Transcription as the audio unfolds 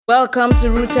Welcome to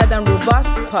Rooted and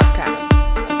Robust Podcast.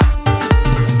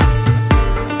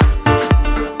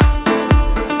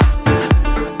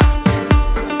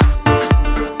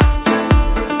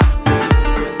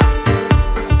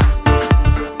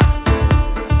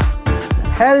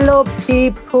 Hello,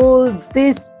 people.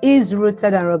 This is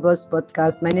Rooted and Robust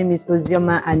Podcast. My name is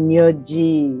Ozioma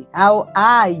Anyoji. How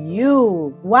are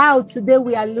you? Wow, today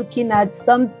we are looking at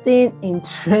something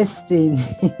interesting.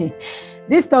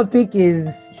 This topic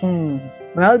is,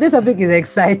 this topic is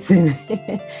exciting.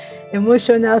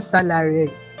 Emotional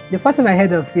salary. The first time I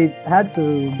heard of it, I had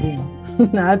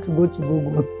to go to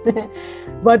Google.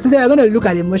 But today we're going to look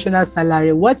at emotional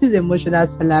salary. What is emotional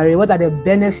salary? What are the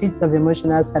benefits of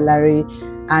emotional salary?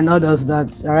 And all of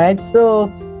that. All right. So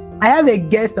I have a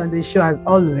guest on the show as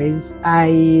always.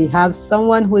 I have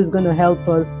someone who is going to help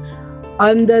us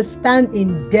understand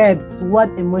in depth what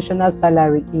emotional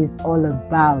salary is all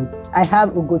about. I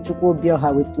have Ugochukwu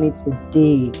Obioha with me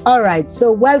today. All right.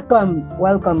 So welcome,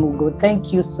 Ugo.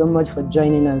 Thank you so much for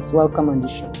joining us. Welcome on the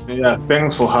show. Yeah,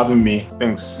 thanks for having me.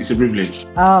 Thanks. It's a privilege.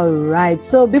 All right.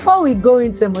 So before we go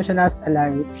into emotional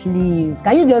salary, please,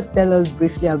 can you just tell us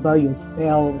briefly about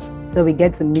yourself so we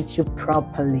get to meet you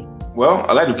properly? Well,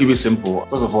 I like to keep it simple.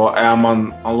 First of all, I am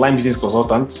an online business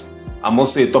consultant. I'm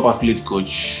also a top affiliate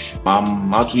coach.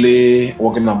 I'm actually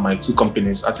working on my two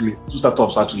startups.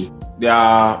 They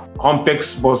are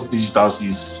Humpex Boss Digitals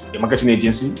is a marketing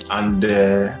agency, and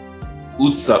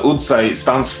UTSA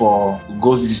stands for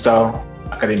Goes Digital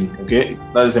Academy. Okay,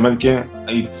 that is American.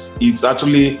 It's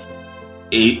actually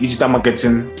a digital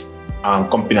marketing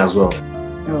company as well.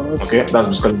 Oh, okay, that's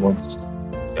basically what it's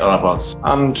all about.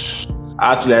 And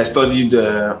actually, I studied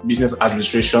business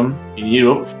administration in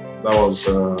Europe. That was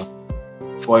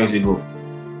 4 years ago.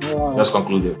 Wow. Just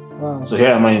concluded. Wow. So here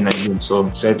am I in Nigeria. So I'm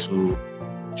excited to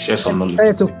share some knowledge.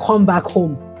 Excited to come back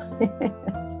home.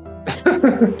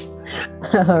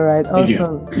 All right,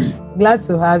 awesome. Glad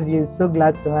to have you. So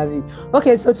glad to have you.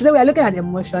 Okay, so today we are looking at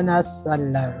emotional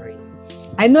salary.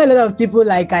 I know a lot of people,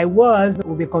 like I was,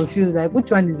 will be confused, like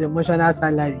which one is emotional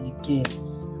salary again?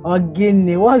 Or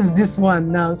Guinea, what's this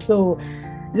one now? So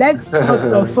let's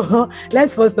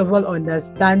first of all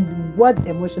understand what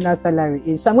emotional salary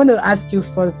is. So I'm going to ask you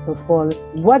first of all,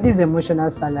 what is emotional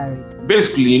salary?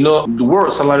 Basically, the word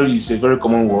salary is a very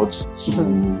common word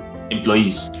to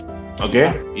employees.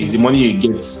 Okay, it's the money you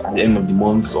get at the end of the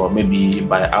month, or maybe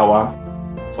by hour,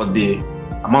 for the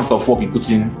amount of work you put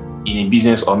in a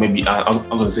business, or maybe an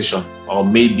organization, or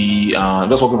maybe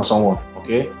just working for someone.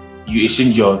 Okay, you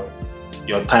exchange your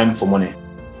time for money.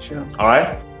 Sure. All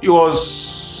right. It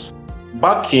was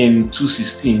back in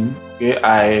 2016. Okay,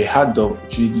 I had the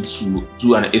opportunity to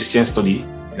do an exchange study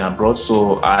in abroad.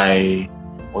 So I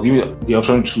was given the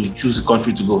option to choose the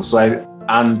country to go. So I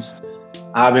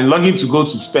have been longing to go to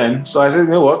Spain. So I said, you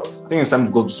know what? I think it's time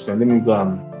to go to Spain. Let me go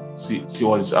and see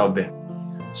what is out there.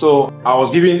 So I was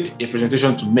given a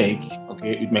presentation to make,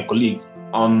 okay, with my colleague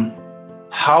on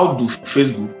how do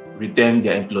Facebook retain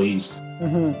their employees.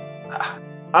 Mm-hmm.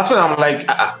 After I'm like,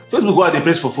 Facebook, what are the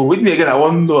place for food? With me again, I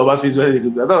want to know about Facebook.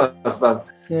 I don't understand.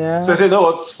 Yeah. So I said, you know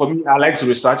what? For me, I like to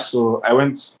research. So I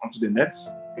went onto the net.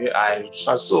 Okay, I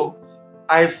researched. So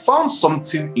I found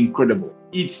something incredible.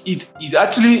 It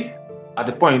actually, at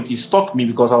the point, it struck me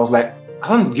because I was like, I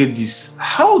don't get this.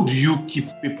 How do you keep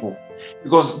people?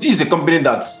 Because this is a company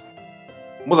that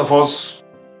most of us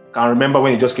can remember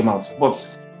when it just came out,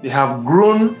 but they have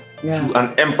grown to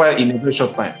an empire in a very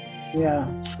short time. Yeah.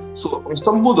 So I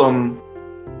stumbled on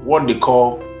what they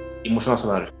call emotional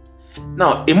salary.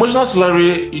 Now, emotional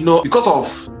salary, because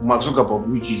of Mark Zuckerberg,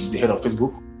 which is the head of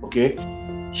Facebook, okay,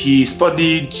 he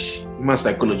studied human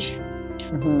psychology.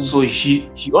 Mm-hmm. So he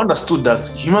understood that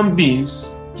human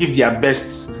beings give their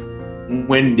best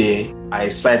when they are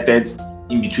excited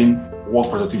in between work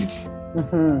productivity.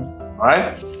 Mm-hmm. All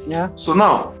right? Yeah. So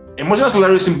now, emotional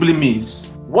salary simply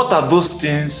means what are those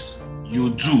things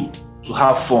you do to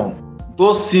have fun?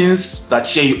 Those things that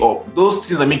cheer you up, those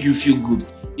things that make you feel good,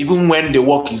 even when the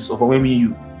work is overwhelming you.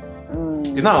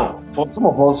 Now, for some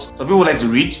of us, some people like to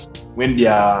read when they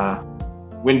are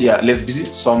less busy.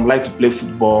 Some like to play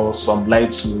football. Some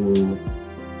like to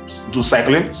do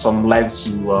cycling. Some like to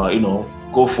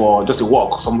go for just a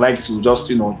walk. Some like to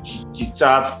just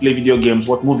chat, play video games,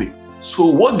 watch movie. So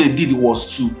what they did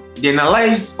was they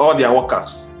analyzed all their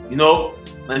workers.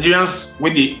 Nigerians,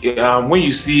 when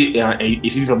you see a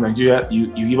CV from Nigeria,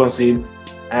 you even say,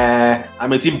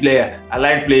 I'm a team player. I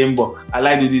like playing ball. I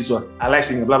like do this one. I like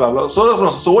singing, blah, blah, blah.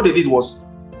 So what they did was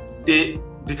they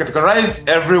categorized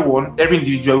everyone, every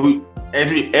individual,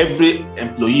 every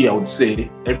employee, I would say,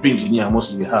 every engineer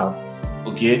mostly they have,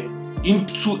 okay?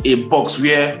 into a box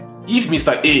where if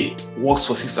Mr. A works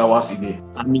for 6 hours a day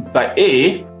and Mr.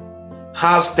 A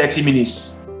has 30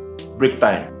 minutes break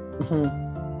time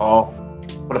or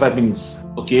 45 minutes,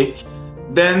 okay,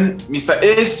 then Mr.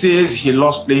 A says he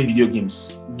loves playing video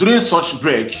games. During such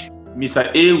break, Mr.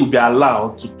 A will be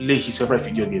allowed to play his favorite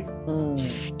video game.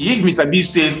 If Mr. B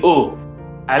says, oh,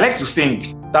 I like to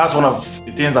sing, that's one of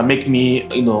the things that make me,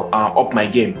 up my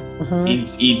game.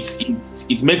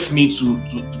 It makes me to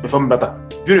perform better.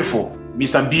 Beautiful.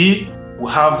 Mr. B will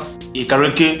have a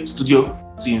karaoke studio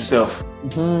to himself.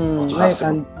 Can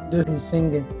do his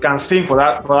singing. Can sing for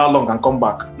that long and come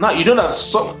back. Now you know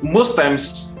that most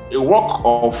times a work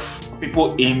of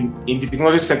people in the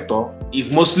technology sector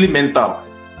is mostly mental.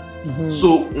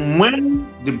 So when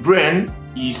the brain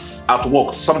is at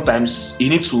work, sometimes you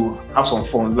need to have some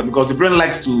fun because the brain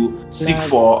likes to seek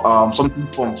for something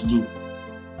fun to do.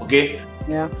 Okay?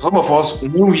 Yeah. Some of us,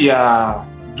 when we are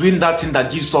doing that thing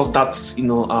that gives us that,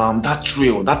 that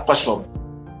thrill, that passion,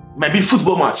 it might be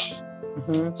football match.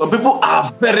 Some people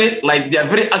are very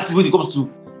active when it comes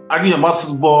to arguing about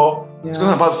football,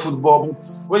 discussing about football. But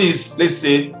when it's, let's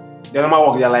say, their normal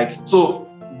work, they're like, so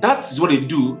that is what they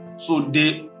do.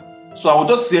 So I would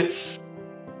just say,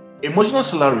 emotional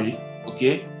salary,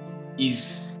 okay,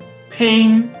 is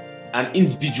paying an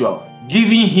individual,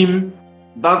 giving him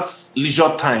that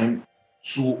leisure time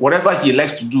to whatever he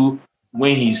likes to do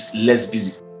when he's less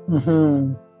busy,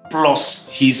 plus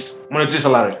his monetary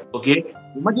salary, okay?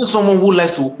 Imagine someone who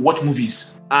likes to watch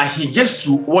movies and he gets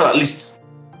to at least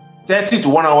 30 to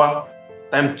 1 hour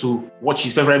time to watch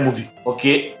his favorite movie,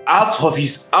 okay? Out of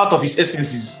his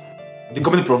expenses, the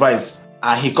company provides,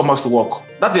 and he comes to work.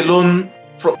 That alone,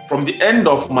 from the end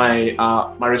of my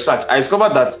my research, I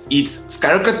discovered that it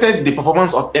skyrocketed the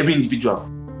performance of every individual.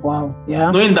 Wow,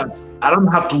 yeah. Knowing that I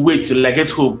don't have to wait till I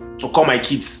get home to call my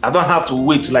kids. I don't have to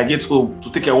wait till I get home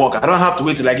to take a walk. I don't have to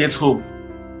wait till I get home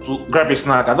to grab a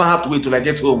snack. I don't have to wait till I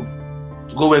get home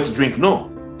to go where to drink. No.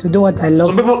 To do what I love.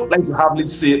 Some people like to have,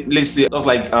 let's say, just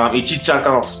like a chit-chat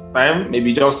kind of time.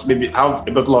 Maybe have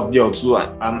a bottle of beer or two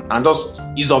and just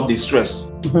ease off the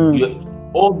stress.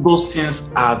 All those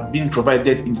things are being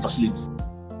provided in the facility.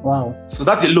 Wow. So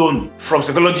that alone, from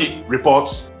psychology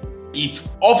reports, it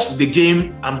ups the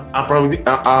game and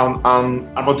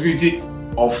productivity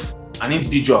of an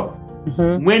individual.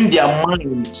 When their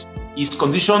mind is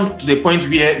conditioned to the point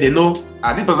where they know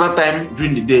at this particular time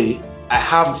during the day, I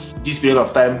have this period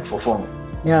of time for fun.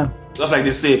 Yeah. Just like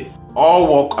they say, all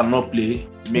work and not play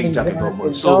makes Jack a dull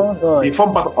boy. So the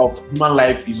fun part of human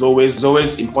life is always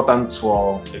important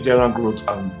for general growth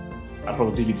and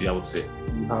productivity, I would say.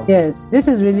 Yes, this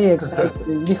is really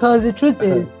exciting because the truth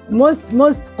is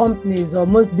most companies or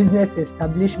most business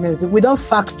establishments, we don't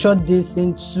factor this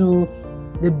into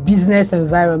the business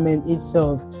environment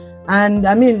itself. And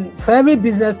I mean, for every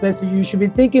business person, you should be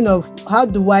thinking of how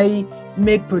do I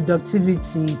make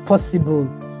productivity possible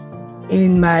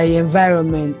in my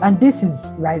environment. And this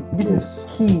is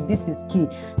key. This is key.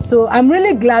 So I'm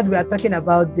really glad we are talking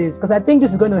about this because I think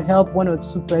this is going to help one or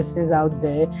two persons out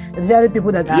there, especially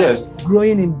people that are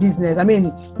growing in business. I mean,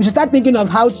 you should start thinking of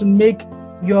how to make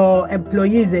your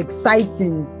employees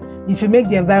exciting. You should make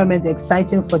the environment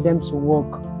exciting for them to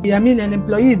work. I mean, an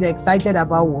employee is excited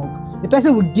about work. The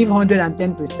person will give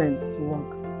 110% to work.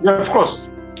 Yeah, of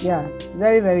course. Yeah,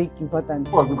 very, very important.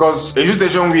 Of course, because a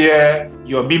situation where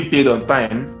you're being paid on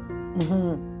time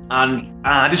and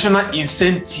an additional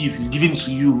incentive is given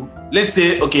to you. Let's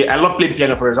say, okay, I love playing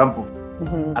piano, for example.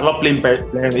 I love playing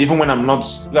piano, even when I'm not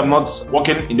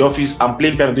working in the office. I'm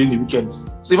playing piano during the weekends.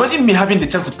 So imagine me having the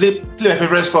chance to play my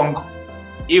favorite song,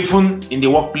 even in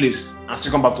the workplace, and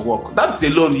still come back to work. That's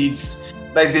alone.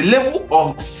 There is a level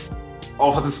of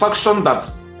satisfaction that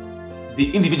the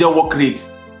individual work rate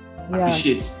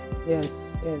appreciates.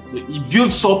 Yes. It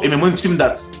builds up a momentum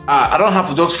that I don't have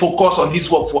to just focus on this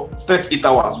work for straight 8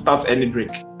 hours without any break.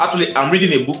 Actually, I'm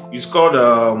reading a book. It's called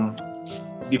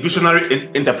The Visionary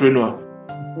Entrepreneur.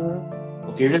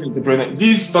 Okay, Entrepreneur.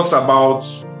 This talks about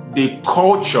the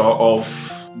culture of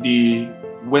the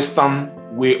Western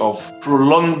way of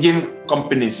prolonging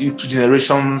companies into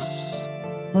generations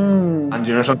and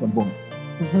generations of boom.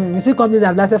 You see companies that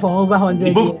have lasted for over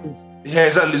 100 years. Yeah,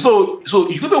 exactly. So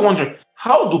you could be wondering,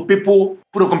 how do people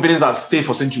put up companies that stay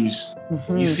for centuries?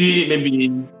 You see,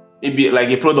 maybe like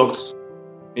a product,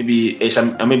 maybe let's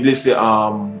say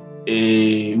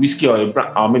a whiskey or a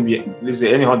brand, or maybe let's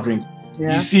say any hot drink.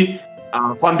 Yeah. You see,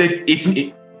 founded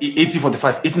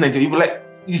 1845, 1890. You be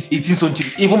like, this is 18th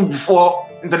century, even before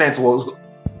internet was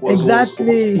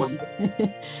exactly.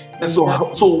 And so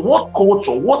what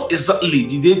culture, what exactly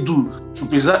did they do to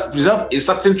preserve a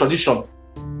certain tradition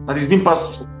that is being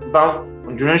passed down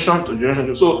from generation to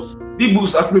generation. So these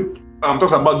books actually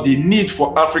talks about the need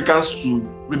for Africans to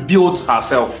rebuild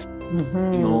ourselves. You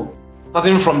know,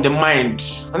 starting from the mind,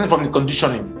 starting from the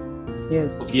conditioning.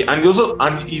 Yes. Okay, and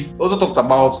he also talked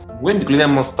about when the colonial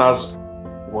masters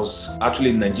was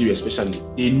actually in Nigeria, especially,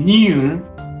 they knew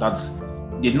that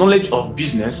the knowledge of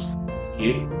business,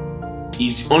 okay,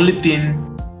 is the only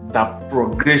thing that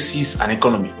progresses an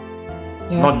economy,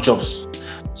 not jobs.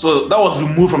 So that was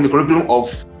removed from the curriculum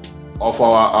of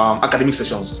our academic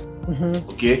sessions.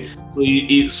 Okay, so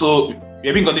we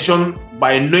have been conditioned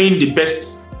by knowing the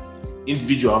best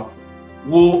individual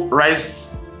who write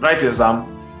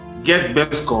exam, get the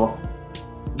best score,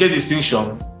 get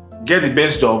distinction, get the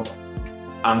best job,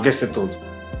 and get settled.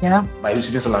 By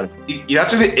receiving salary. It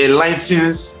actually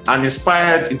enlightens an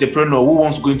inspired entrepreneur who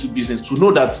wants to go into business to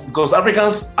know that, because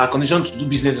Africans are conditioned to do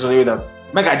business in a way that,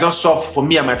 make I just shop for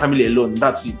me and my family alone,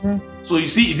 that's it. So you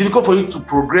see, it's difficult for you to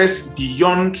progress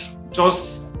beyond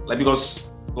just because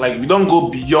we don't go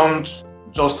beyond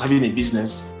just having a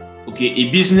business. Okay, a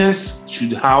business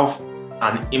should have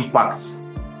an impact.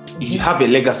 You should have a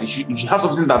legacy. You should have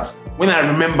something that, when I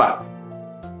remember,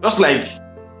 just like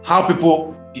how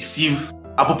people perceive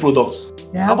Apple products.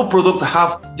 Apple products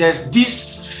there's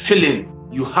this feeling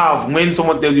you have when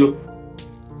someone tells you,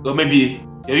 or maybe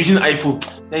you're using iPhone,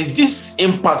 there's this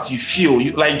impact you feel.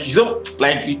 It's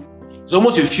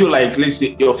almost you feel like, let's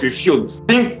say, you're fulfilled. I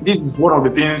think this is one of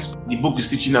the things the book is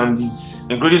teaching, and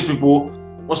it encourages people,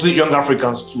 mostly young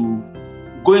Africans, to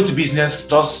go into business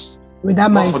just with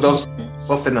that mind, for just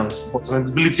sustenance, but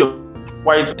sustainability is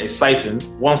quite exciting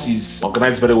once it's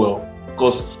organized very well,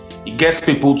 because it gets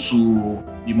people to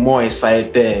be more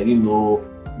excited. You know,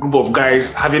 group of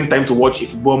guys having time to watch a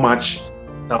football match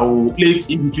that will play it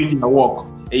in between their work.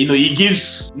 You know, it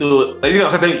gives, I think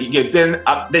something it gets. Then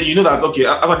you know that, okay,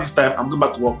 after this time, I'm going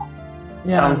back to work.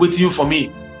 I'm waiting for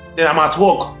me. Then I'm at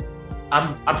work.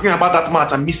 I'm thinking about that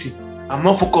match. I'm missing. I'm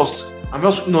not focused. I'm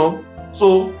just,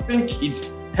 So I think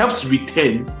it helps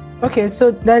retain. Okay,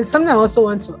 so there's something I also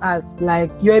want to ask. Like,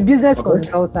 you're a business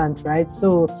consultant, right?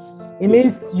 So it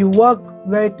means you work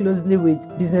very closely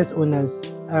with business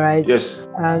owners, all right? Yes.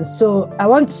 And so I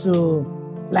want to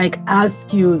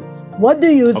ask you, what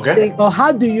do you think, or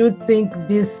how do you think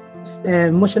this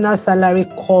emotional salary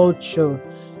culture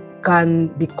can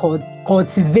be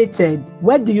cultivated?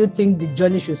 Where do you think the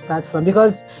journey should start from?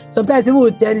 Because sometimes people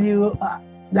will tell you,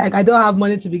 I don't have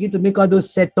money to begin to make all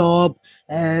those setup.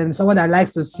 Someone that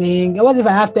likes to sing. What if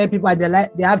I have 10 people and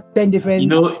they have 10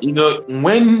 different?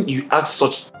 When you ask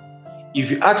if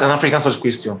you ask an African such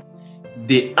question,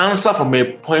 they answer from a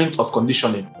point of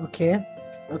conditioning. Okay.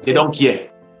 They don't care.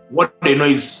 What they know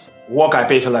is, work, I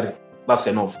pay salary. That's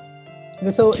enough.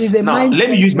 Okay, so is the now, mindset... let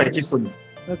me use my case study.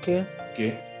 Okay.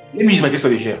 Let me use my case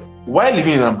study here. While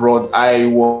living abroad, I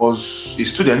was a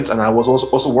student and I was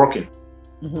also working.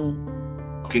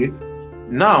 Okay.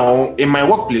 Now, in my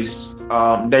workplace,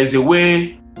 there is a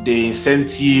way the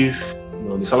incentive,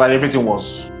 the salary, everything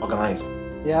was organized.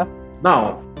 Yeah.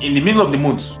 Now, in the middle of the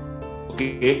month,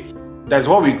 okay, that's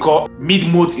what we call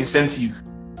mid-month incentive.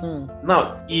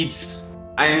 Now, it's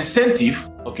an incentive,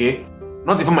 okay,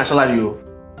 not even my salary.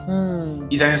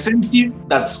 It's an incentive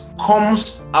that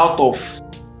comes out of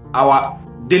our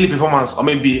daily performance, or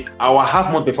maybe our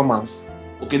half-month performance.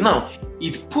 Okay, now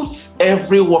it puts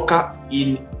every worker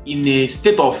in a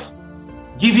state of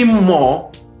giving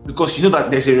more, because you know that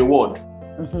there's a reward.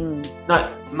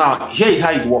 Now here is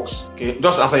how it works. Okay,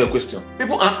 just answer your question.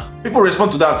 People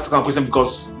respond to that kind of question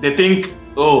because they think,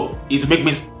 oh, it will make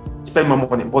me spend more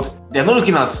money, but they're not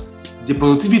looking at the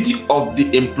productivity of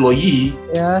the employee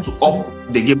to up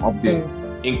the game of the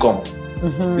income.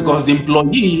 Because the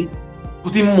employee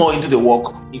putting more into the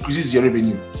work increases your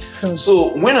revenue.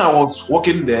 So when I was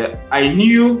working there, I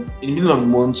knew in the middle of the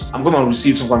month I'm going to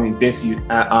receive some kind of intensive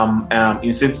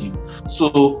incentive.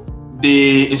 So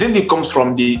the incentive comes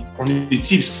from the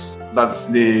tips that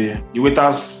the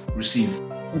waiters receive.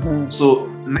 So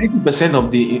 90%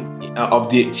 of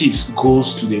the tips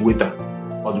goes to the waiter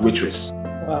or the waitress.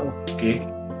 Wow. Okay,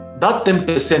 that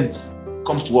 10%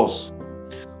 comes to us.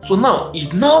 So now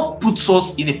it puts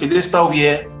us in a pedestal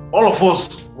where all of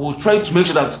us will try to make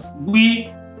sure that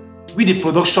we the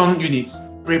production unit,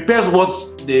 prepares what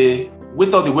the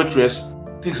waiter or the waitress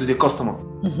takes to the customer.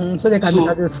 So they can be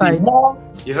satisfied.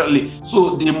 Exactly.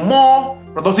 So the more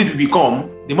productive you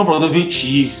become, the more productive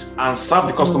she is and serve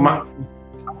the customer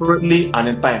accurately and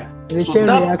in time. The chain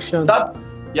reaction.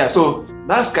 So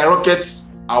that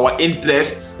skyrockets our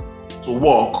interest to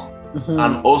work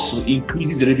and also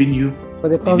increases the revenue for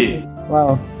the company.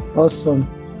 Wow, awesome.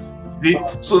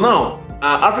 So now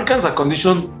Africans are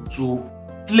conditioned to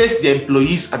place their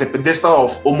employees at the pedestal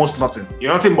of almost nothing.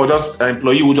 You're nothing but just an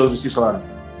employee who just receives salary.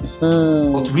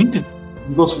 But we need to,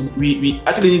 because we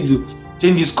actually need to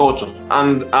change this culture.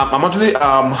 And I'm actually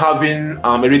having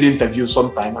a radio interview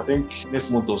sometime, I think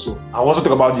next month or so. I want to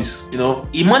talk about this.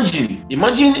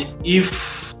 Imagine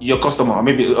if your customer, or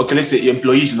maybe, okay, let's say your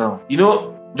employees now,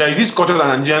 there is this culture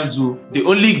that Nigerians do. They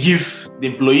only give the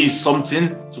employees something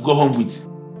to go home with.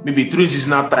 Maybe during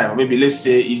seasonal time, or maybe let's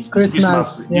say it's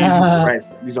Christmas. Yeah.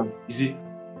 Price, this one. You see?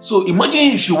 So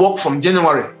imagine if you work from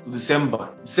January to December.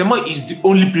 December is the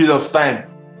only period of time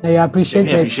that you appreciate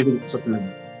it.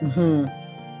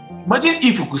 Imagine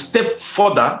if you could step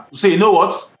further to say, you know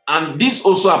what? And this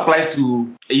also applies to,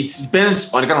 it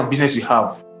depends on the kind of business you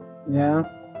have. Yeah.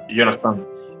 You understand?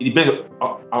 It depends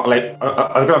on the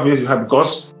kind of business you have.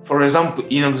 Because, for example,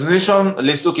 in an organization,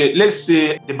 let's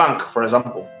say the bank, for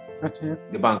example. Okay.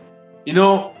 The bank.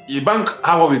 The bank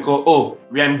have what we call,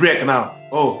 we are in break now.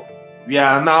 We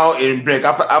are now in break.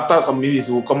 After some minutes,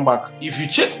 we'll come back. If you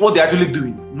check what they're actually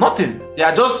doing, nothing. They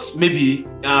are just maybe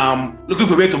looking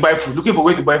for a way to buy food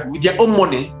with their own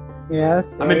money.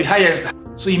 Yes. And maybe highest.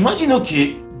 So imagine,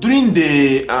 during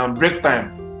the break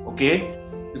time,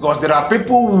 because there are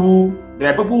people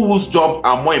whose job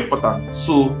are more important.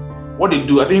 So what they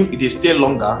do, I think they stay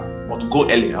longer or to go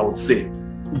early, I would say.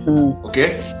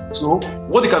 Okay. So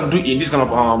what they can do in this kind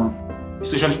of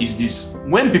situation is this: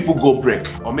 when people go break,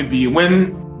 or maybe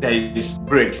when there is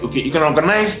break, you can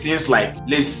organize things like,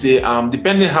 let's say,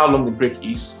 depending how long the break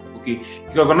is, you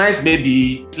can organize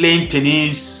maybe playing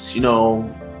tennis,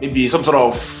 maybe some sort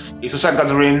of a social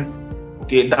gathering,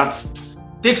 that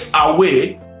takes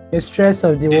away the stress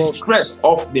of the stress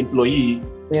of the employee,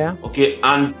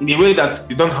 and in a way that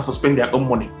you don't have to spend their own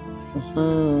money.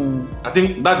 I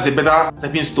think that's a better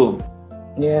stepping stone.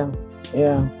 Yeah.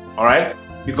 All right,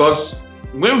 because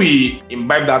when we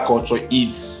imbibe that culture,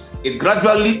 it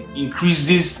gradually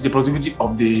increases the productivity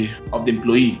of the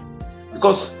employee.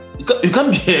 Because you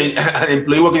can't be an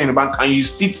employee working in a bank and you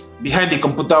sit behind the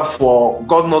computer for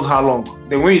God knows how long.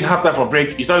 Then when you have time for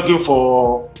break, you start looking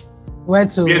for where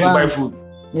to buy food.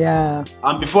 Yeah.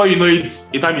 And before you know it,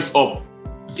 your time is up.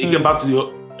 You get back to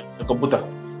your computer.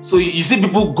 So you see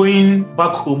people going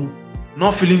back home,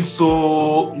 not feeling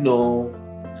so,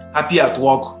 happy at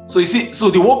work. So you see,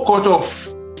 the work culture of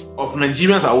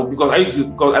Nigerians because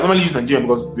I normally use Nigeria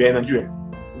because we are in Nigeria.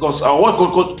 Because our work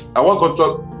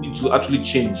culture needs to actually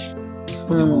change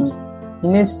for the good. It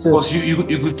needs to. Because you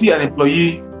could see an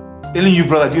employee telling you,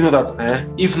 brother, do you know that?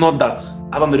 If not that,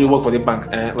 I don't really work for the bank.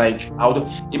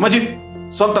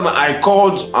 Imagine sometime I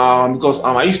called because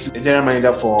I used to be a general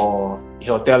manager for a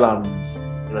hotel and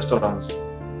restaurants.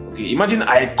 Imagine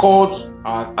I called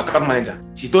account manager.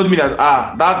 She told me that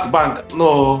that bank,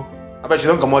 no, I bet she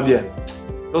don't come out there.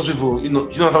 Those people, she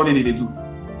knows how they do.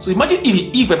 So imagine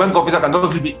if a bank officer can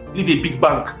just leave a big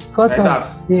bank because like of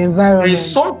that. The environment.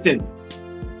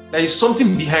 There is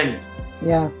something behind.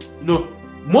 Yeah.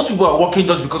 Most people are working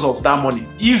just because of that money.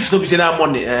 If nobody say that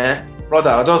money, brother,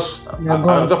 I'll just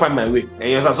find my way.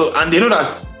 And they know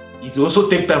that it will also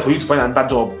take time for you to find another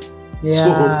job.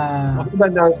 Yeah.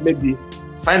 So maybe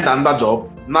find another job,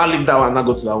 now leave that one, now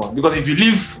go to that one. Because if you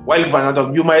leave while you find another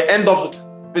job, you might end up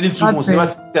spending 2 months, never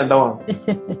see another one.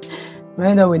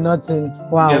 End up with nothing.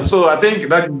 Wow. Yeah, so I think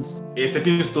that is a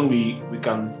stepping stone we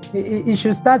can. It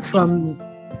should start from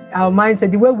our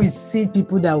mindset, the way we see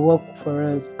people that work for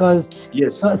us. Because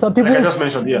some people, like I just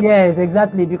mentioned, Yes,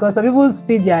 exactly. Because some people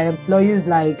see their employees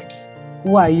like,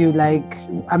 who are you? Like,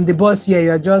 I'm the boss here.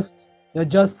 You're just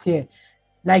here.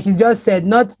 Like you just said,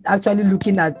 not actually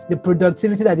looking at the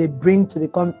productivity that they bring to the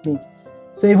company.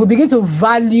 So if we begin to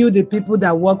value the people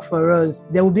that work for us,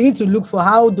 they will begin to look for,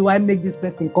 how do I make this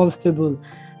person comfortable?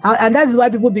 And that's why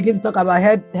people begin to talk about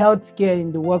health care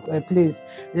in the workplace.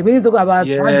 They begin to talk about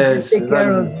how to take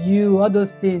care of you, all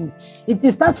those things. It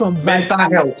starts from mental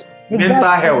health. Exactly.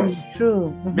 Mental health.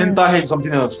 True. Mental health is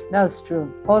something else. That's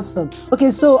true. Awesome. Okay,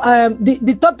 so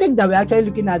the topic that we're actually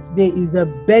looking at today is the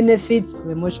benefits of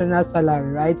emotional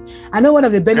salary, right? I know one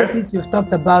of the benefits you've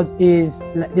talked about is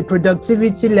the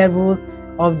productivity level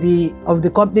of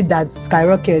the company that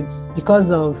skyrockets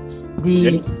because of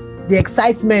the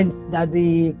excitement that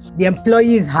the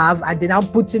employees have, and they now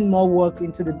put in more work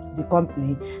into the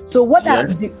company. So what are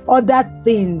the other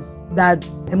things that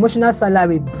emotional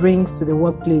salary brings to the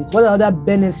workplace? What are other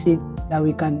benefits that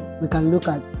we can look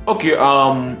at? Okay,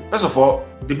 first of all,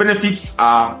 the benefits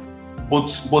are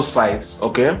both sides,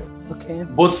 okay?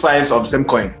 Both sides of the same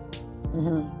coin.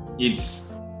 It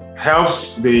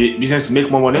helps the business make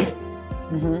more money.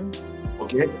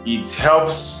 Okay, it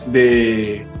helps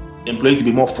the employee to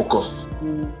be more focused.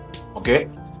 Okay.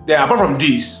 Then apart from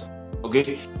this,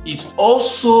 okay, it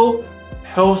also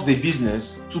helps the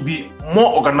business to be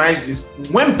more organized.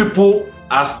 When people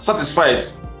are satisfied,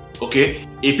 okay,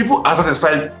 if people are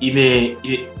satisfied in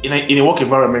a work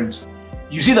environment,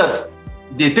 you see that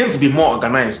they tend to be more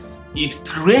organized. It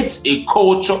creates a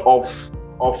culture of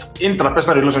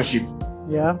interpersonal relationship.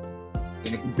 Yeah.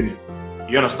 In a company.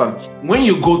 You understand? When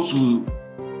you go to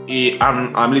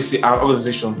an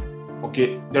organization,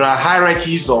 okay, there are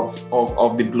hierarchies of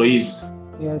the employees.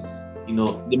 Yes. You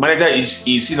know, the manager is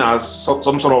seen as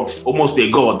some sort of almost a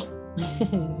god.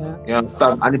 Yeah. You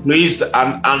understand? And employees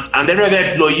and every other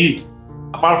employee,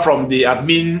 apart from the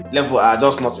admin level, are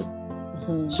just nothing.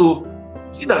 So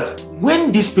see that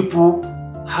when these people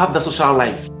have the social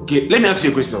life, okay, let me ask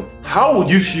you a question. How would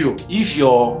you feel if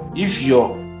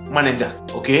your manager,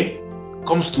 okay,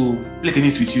 comes to play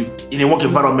tennis with you in a work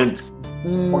environment?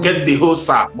 Forget the whole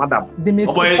sir, madam.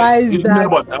 Demystifies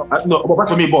that. No, but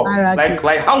for me,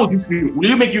 like how would you feel?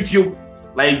 Will it make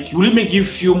you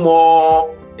feel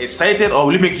more excited, or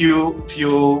will it make you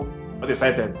feel not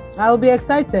excited? I'll be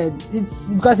excited.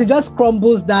 It's because it just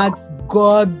crumbles that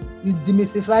God. It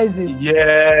demystifies it.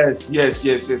 Yes.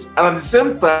 And at the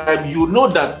same time, you know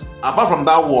that apart from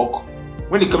that work,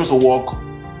 when it comes to work,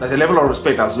 there's a level of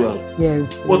respect as well.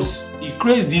 Yes. But it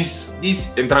creates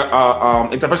this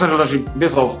interpersonal relationship,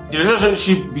 the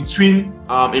relationship between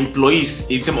employees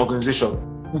in the same organization.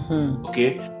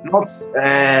 Okay, not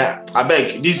I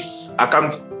beg this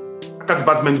account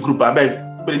department group. I beg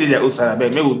put it there outside. I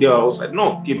beg maybe they are outside.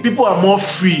 No, okay, people are more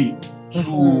free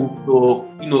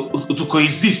to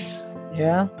coexist.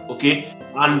 Yeah. Okay,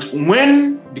 and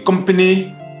when the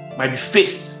company might be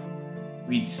faced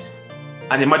with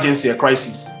an emergency, a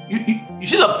crisis, you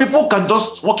see that people can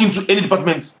just walk into any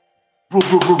department, bro,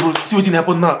 see what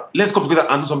happen now. Let's come together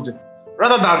and do something,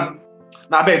 rather than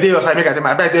I bet they also make them.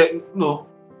 I bet they no.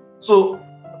 So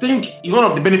I think it's one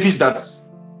of the benefits that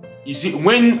you see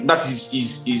when that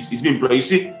is being employed. You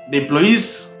see the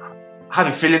employees have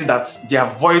a feeling that their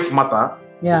voice matter.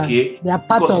 Yeah. Okay. They are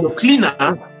part because of your cleaner.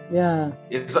 Yeah.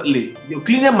 Exactly. Your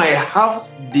cleaner might have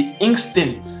the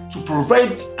instinct to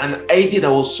provide an idea that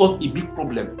will solve a big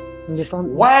problem.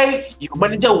 While your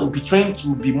manager will be trying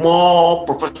to be more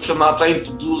professional, trying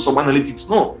to do some analytics.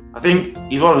 No, I think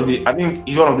it's one of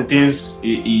the things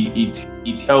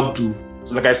it helped do.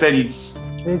 So, like I said, it's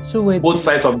both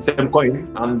sides of the same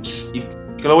coin, and it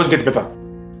can always get better.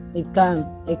 It can.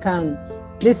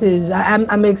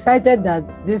 I'm excited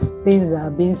that these things are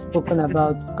being spoken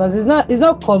about, because it's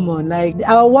not common. Like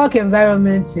our work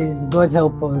environment is, God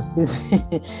help us.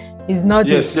 It's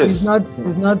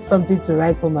not something to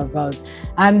write home about.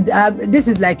 And this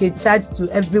is like a charge to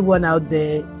everyone out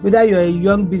there, whether you're a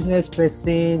young business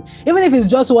person, even if it's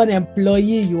just one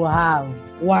employee you have,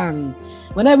 one.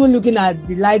 We're not even looking at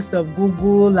the likes of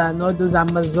Google and all those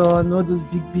Amazon, all those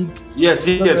big. Yes.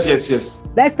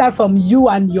 Let's start from you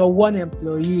and your one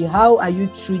employee. How are you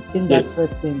treating that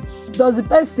person? Does the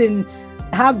person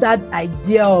have that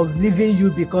idea of leaving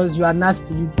you because you are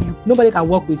nasty? Nobody can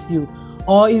work with you.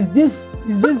 Or is this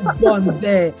bond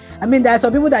there? I mean, there are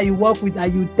some people that you work with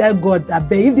and you tell God, I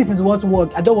bet if this is what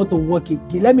work, I don't want to work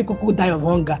again. Let me die of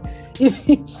hunger.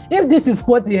 If this is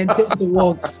what it entails to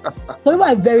work. Some people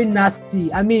are very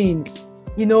nasty. I mean,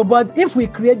 but if we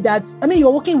create that, I mean,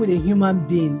 you're working with a human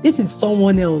being. This is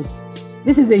someone else.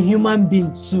 This is a human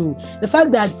being too. The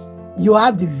fact that you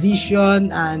have the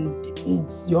vision and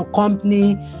it's your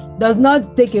company does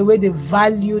not take away the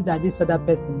value that this other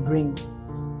person brings.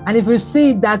 And if you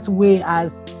see it that way,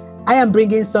 as I am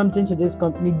bringing something to this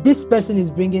company, this person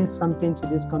is bringing something to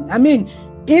this company. I mean,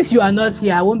 if you are not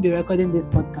here, I won't be recording this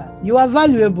podcast. You are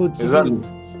valuable to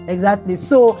me. Exactly.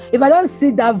 So if I don't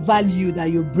see that value that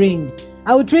you bring,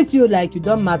 I will treat you like you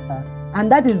don't matter. And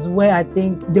that is where I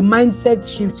think the mindset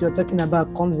shift you're talking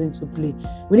about comes into play.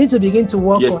 We need to begin to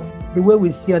work on the way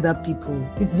we see other people.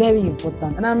 It's very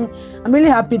important. And I'm really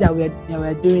happy that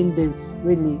we're doing this.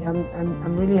 Really.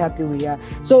 I'm really happy we are.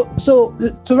 So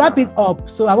to wrap it up,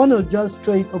 so I want to just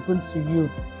throw it open to you.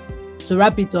 To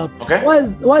wrap it up, okay.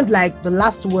 What's like the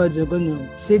last words you're going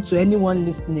to say to anyone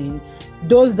listening,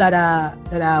 those that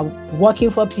are working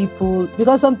for people,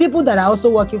 because some people that are also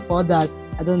working for others,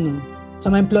 I don't know,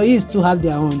 some employees too have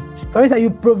their own. For instance, you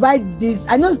provide this.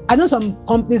 I know some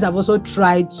companies have also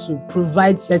tried to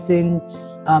provide certain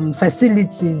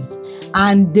facilities,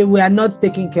 and they were not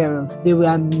taken care of. They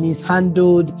were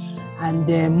mishandled,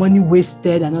 and money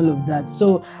wasted, and all of that.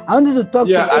 So I wanted to talk.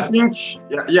 I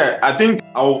think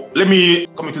let me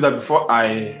come into that before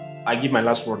I give my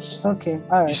last words. Okay,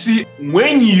 all right. You see,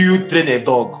 when you train a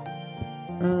dog,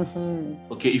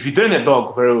 Okay, if you train a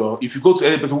dog very well, if you go to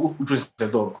any person who trains a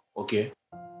dog, okay,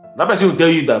 that person will tell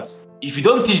you that if you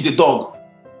don't teach the dog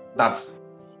that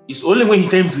it's only when he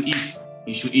tells him to eat,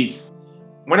 he should eat.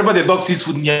 Whenever the dog sees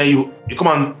food near you, you come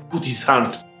and put his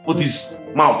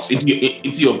mouth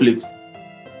into your plate.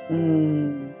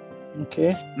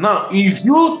 Okay. Now, if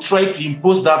you try to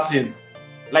impose that thing,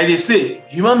 like they say,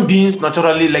 human beings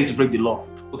naturally like to break the law.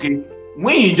 Okay,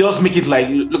 when you just make it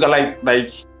look like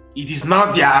it is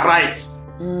now their right,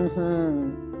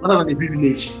 rather than a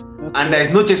privilege, and there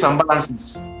is no checks and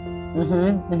balances,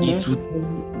 it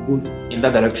would go in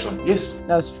that direction. Yes,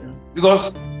 that's true.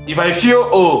 Because if I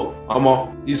feel,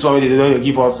 this one they don't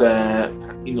give us,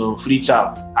 free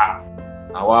chap.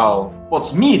 Wow.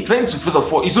 But me trying to first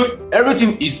of all,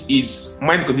 everything is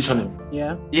mind conditioning.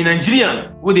 Yeah. In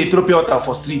Nigeria, where they throw water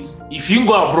for streets, if you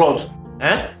go abroad,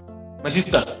 my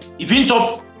sister, if you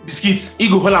chop biscuits, you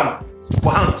go hold them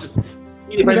for hand.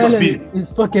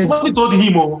 His pocket. Nobody told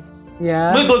him,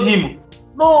 Nobody told him,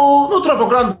 no throw for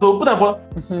granted, put up for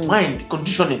mind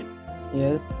conditioning.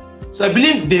 Yes. So I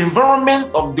believe the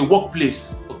environment of the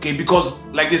workplace, okay, because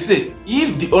like they say,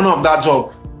 if the owner of that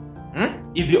job,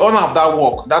 if the owner of that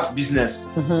work, that business,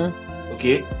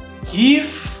 okay,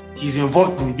 if he's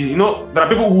involved in the business, there are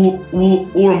people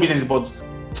who run business, but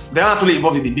they're not actually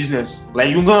involved in the business. Like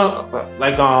you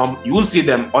won't see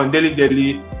them on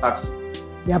daily tasks.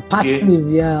 They're passive,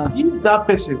 yeah. If that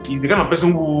person is the kind of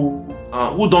person who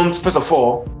don't first of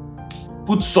all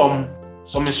put some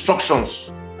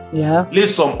instructions, lay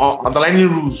some underlining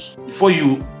rules before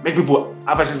you make people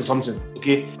have access to something.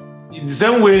 Okay, in the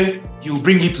same way you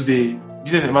bring it to the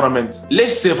business environment.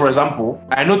 Let's say, for example,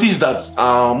 I noticed that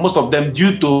most of them,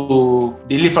 due to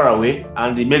they live far away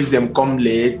and it makes them come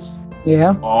late,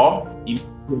 or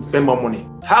spend more money.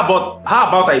 How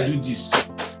about I do this?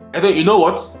 I thought, you know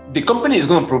what? The company is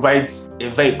going to provide a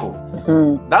vehicle.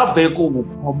 That vehicle will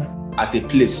come at a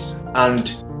place, and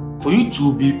for you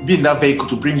to be in that vehicle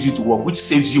to bring you to work, which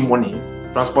saves you money,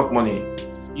 transport money,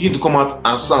 you need to come out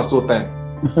and so time.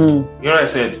 You know what I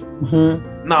said?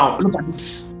 Now look at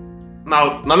this.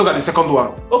 Now look at the second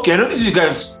one. Okay, I notice you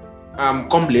guys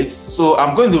come late, so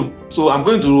I'm going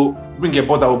to bring a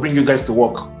bus that will bring you guys to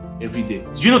work every day.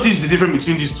 Do you notice the difference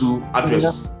between these two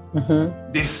addresses?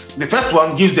 The first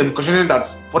one gives them conditioning that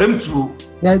for them to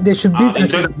they should be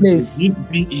enjoy the place. They need to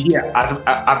be here at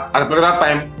a particular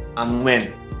time and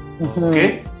when.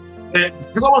 Okay. The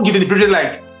second one gives them the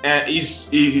privilege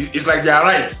is like their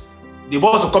rights. The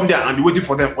boss will come there and be waiting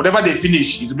for them. Whatever they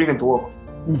finish is to bring them to work.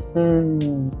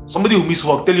 Somebody will miss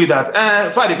work, tell you that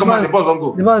Friday come and the boss don't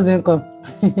go. The boss didn't come.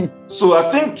 So I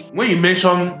think when you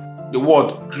mention the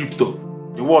word crypto,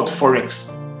 the word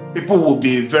forex, people will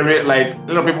be a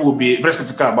lot of people will be very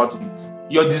skeptical about it.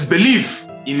 Your disbelief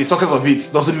in the success of it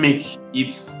doesn't make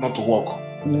it not to work.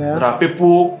 Yeah. There are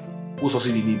people who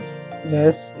succeed in it.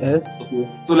 Yes. Okay.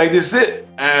 So like they say,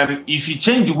 if you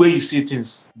change the way you see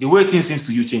things, the way things seems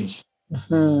to you change.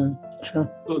 Sure.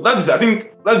 So I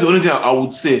think that's the only thing I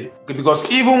would say. Okay, because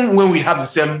even when we have the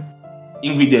same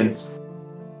ingredients,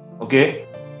 okay,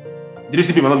 the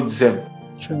recipe might not be the same.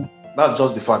 Sure. That's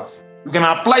just the fact. You can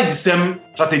apply the same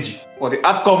strategy, but the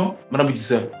outcome might not be the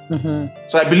same.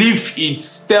 So I believe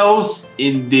it tells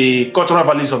in the cultural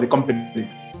values of the company.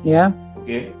 Yeah.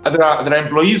 Okay. And there are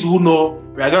employees who know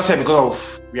we are just here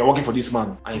because we are working for this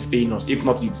man and he's paying us. If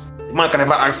not it, the man can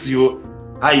never ask you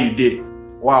how you did.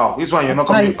 Wow, this one you're not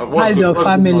coming. How's your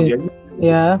family?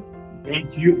 Yeah.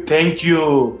 Thank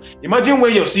you. Imagine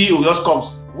when your CEO just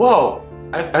comes. Wow,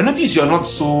 I noticed you're not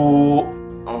so,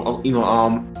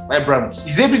 vibrant.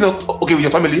 Is everything okay with your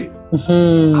family?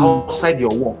 Outside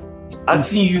your work, he's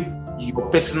asking you your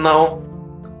personal.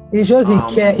 It shows he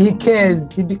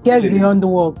cares. He cares beyond the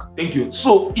work. Thank you.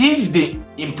 So if the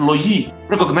employee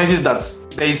recognizes that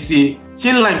there is a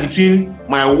thin line between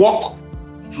my work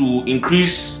to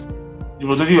increase the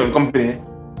productivity of the company,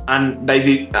 and there's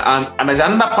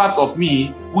another part of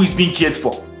me who is being cared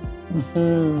for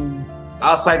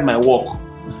outside my work,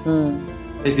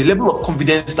 there's a level of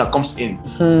confidence that comes in.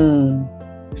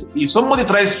 If somebody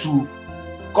tries to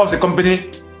cause the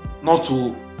company not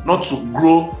to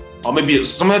grow, or maybe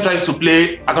somebody tries to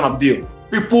play a kind of deal,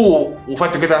 people will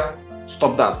fight together to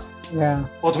stop that. Yeah.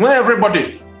 But when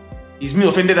everybody is being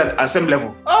offended at the same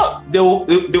level, they'll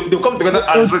come together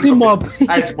and team up.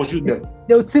 I to pursue them.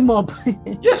 They'll team up.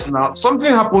 Yes. Now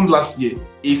something happened last year.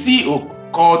 A CEO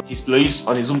called his employees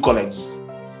on a Zoom call like this.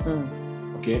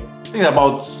 Okay. I think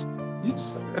about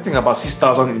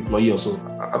 6,000 employees or so.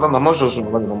 I'm not sure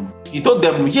about the number. He told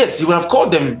them, yes, he would have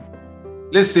called them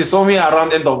let's say somewhere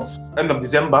around end of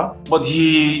December, but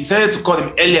he decided to call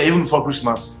them earlier, even before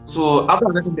Christmas. So after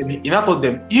listening to them, he now told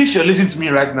them, if you're listening to me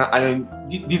right now and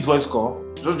this voice call,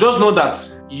 just know that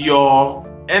your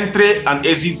entry and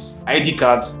exit ID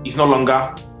card is no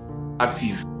longer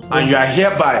active, and you are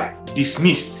hereby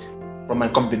dismissed from my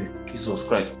company. Jesus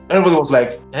Christ. Everybody was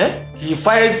like, He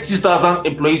fired 6,000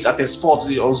 employees at a spot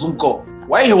on Zoom call.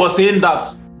 While he was saying that,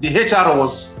 the HR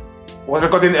was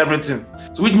recording everything.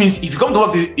 So which means if you come to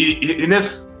work the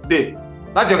next day,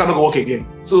 that you cannot go work again.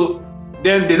 So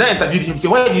then they now interviewed him, say,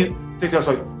 why did you take sales?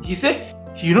 Sorry. He said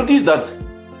he noticed that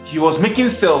he was making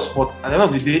sales, but at the end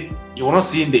of the day, he was not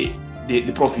seeing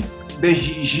the profit. Then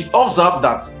he observed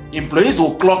that employees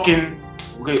will clock in.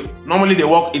 Okay, normally they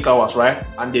work 8 hours, right?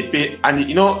 And they pay,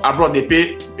 and abroad they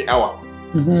pay per hour.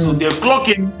 Mm-hmm. So they clock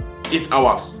in 8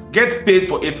 hours, get paid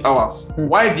for 8 hours. Mm-hmm.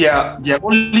 While their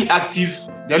only active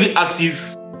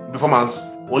performance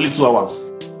only 2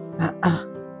 hours.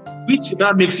 Which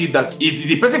now makes it that if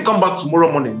the person come back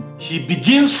tomorrow morning, he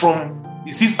begins from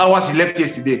the 6 hours he left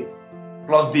yesterday,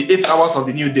 plus the 8 hours of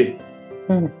the new day.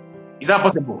 Mm-hmm. Is that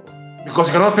possible? Because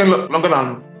you cannot stay longer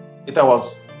than 8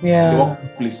 hours in the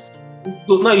workplace.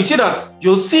 So now you see that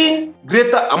you're seeing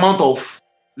greater amount of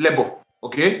labor,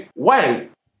 okay? While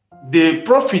the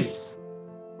profit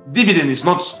dividend is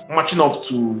not matching up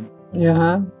to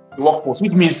the workforce,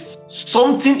 which means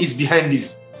something is behind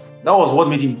this. That was what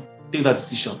made him take that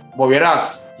decision. But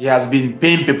whereas he has been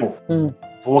paying people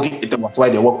for working 8 hours, why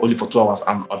they work only for 2 hours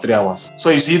or 3 hours. So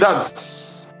you see,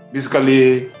 that's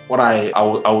basically what I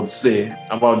would say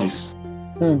about this.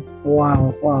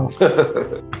 Wow.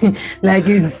 Like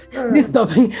this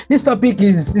topic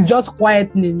is just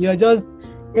quietening. You're just,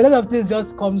 a lot of things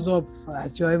just comes up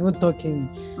as you're even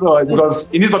talking. No,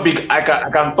 because in this topic I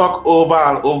can talk over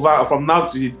and over from now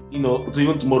to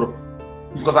even tomorrow.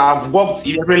 Because I have worked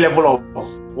in every level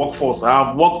of workforce. I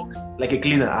have worked like a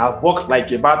cleaner, I have worked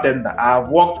like a bartender, I have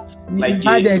worked like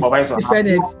a supervisor. Different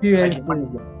experience.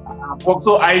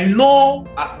 So I know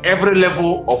at every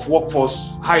level of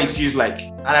workforce how it feels like,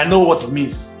 and I know what it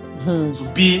means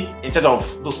to be in charge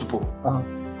of those people.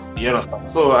 You understand?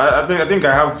 So I think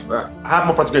I have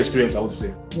more practical experience, I would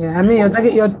say. Yeah, I mean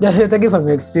you're talking from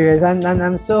your experience, and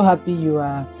I'm so happy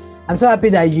I'm so happy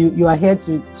that you are here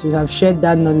to have shared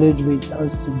that knowledge with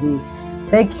us today.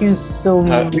 Thank you so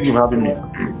much. Thank you for having me.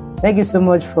 Thank you so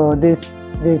much for this.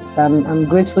 I'm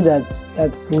grateful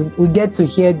that we get to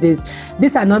hear this.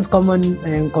 These are not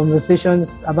common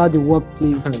conversations about the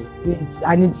workplace,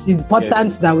 it's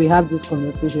important that we have these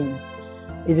conversations.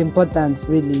 It's important,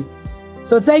 really.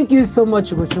 So thank you so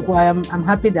much, Ugochukwu. I'm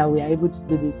happy that we are able to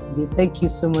do this today. Thank you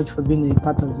so much for being a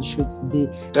part of the show today.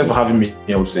 Thanks for having me.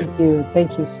 I would say.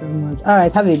 Thank you so much. All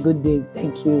right, have a good day.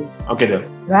 Thank you. Okay then.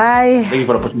 Bye. Thank you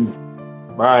for the opportunity.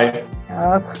 Bye.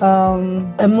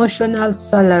 Welcome. Emotional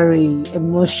salary.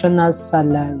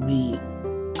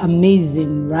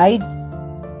 Amazing, right?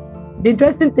 The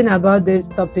interesting thing about this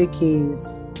topic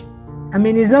is,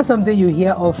 it's not something you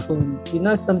hear often. It's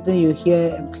not something you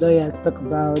hear employers talk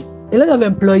about. A lot of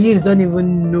employees don't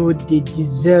even know they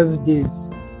deserve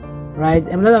this, right?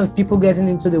 And a lot of people getting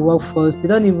into the workforce, they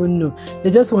don't even know. They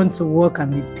just want to work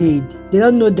and be paid. They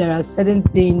don't know there are certain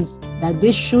things that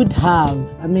they should have.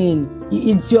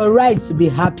 It's your right to be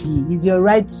happy. It's your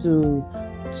right to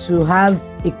have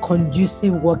a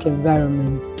conducive work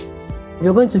environment. If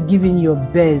you're going to give in your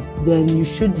best, then you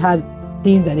should have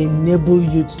things that enable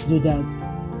you to do that.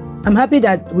 I'm happy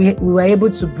that we were able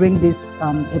to bring this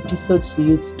episode to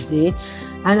you today.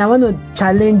 And I want to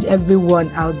challenge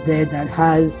everyone out there that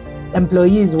has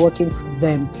employees working for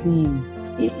them, please.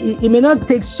 It may not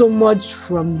take so much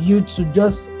from you to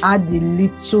just add a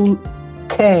little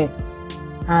care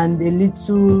and a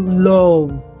little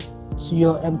love to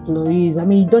your employees.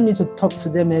 You don't need to talk to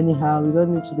them anyhow. You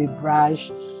don't need to be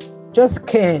brash. Just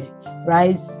care,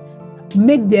 right?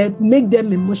 Make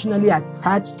them emotionally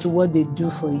attached to what they do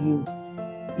for you.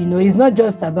 It's not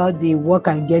just about the work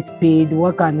and get paid,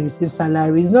 work and receive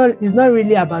salary. It's not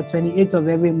really about 28th of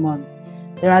every month.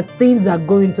 There are things that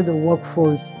go into the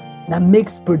workforce that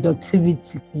makes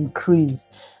productivity increase.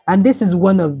 And this is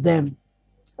one of them,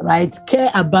 right? Care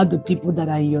about the people that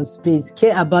are in your space.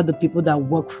 Care about the people that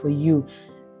work for you.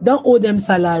 Don't owe them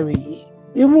salary.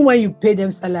 Even when you pay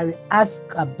them salary, ask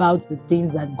about the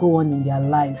things that go on in their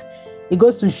life. It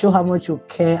goes to show how much you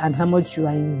care and how much you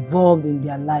are involved in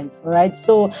their life, all right?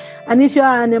 So, and if you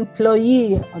are an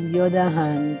employee, on the other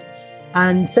hand,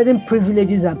 and certain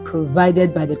privileges are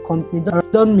provided by the company,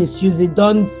 don't misuse it.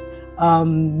 Don't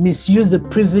misuse the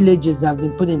privileges that have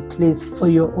been put in place for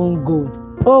your own good.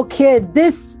 Okay,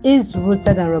 this is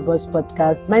Rooted and Robust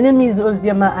podcast. My name is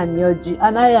Ozioma Anyoji,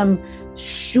 and I am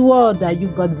sure that you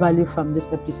got value from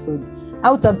this episode.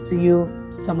 I'll talk to you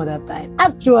some other time.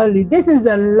 Actually, this is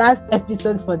the last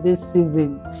episode for this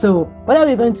season. So, what are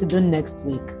we going to do next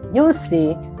week? You'll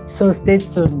see. So, stay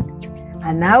tuned.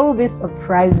 And I will be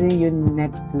surprising you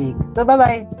next week. So,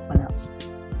 bye-bye for now.